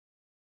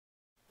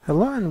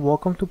Hello and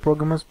welcome to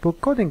Programmer's Book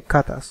Coding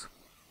Katas.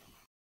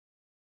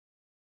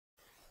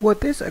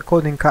 What is a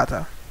coding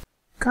kata?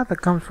 Kata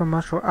comes from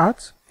martial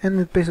arts and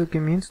it basically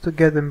means to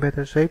get in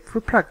better shape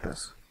through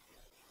practice.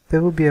 There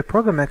will be a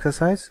program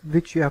exercise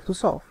which you have to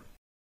solve.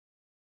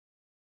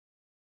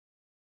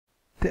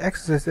 The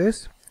exercise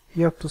is,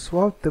 you have to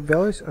swap the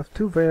values of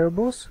two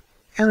variables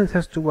and it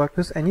has to work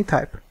with any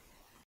type.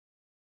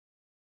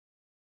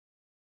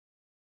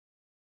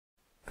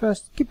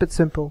 First, keep it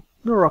simple,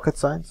 no rocket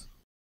science.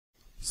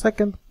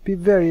 Second, be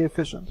very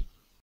efficient.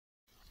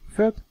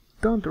 Third,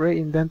 don't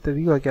reinvent the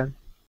wheel again.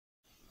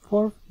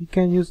 Fourth, you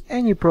can use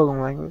any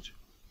program language.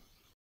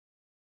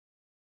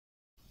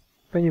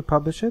 When you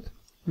publish it,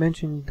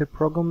 mention the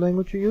program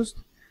language you used.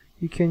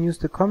 You can use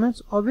the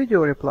comments or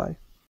video reply.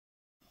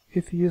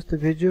 If you use the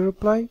video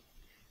reply,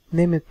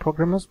 name it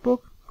Programmer's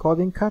Book,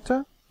 Coding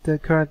Kata, the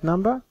current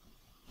number,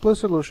 plus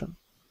solution.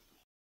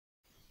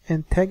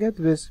 And tag it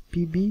with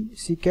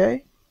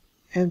PBCK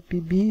and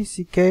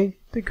PBCK,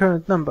 the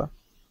current number.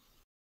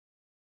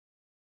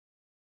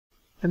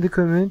 And the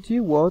community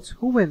votes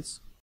who wins.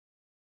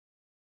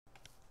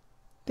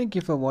 Thank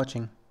you for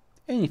watching.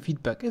 Any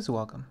feedback is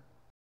welcome.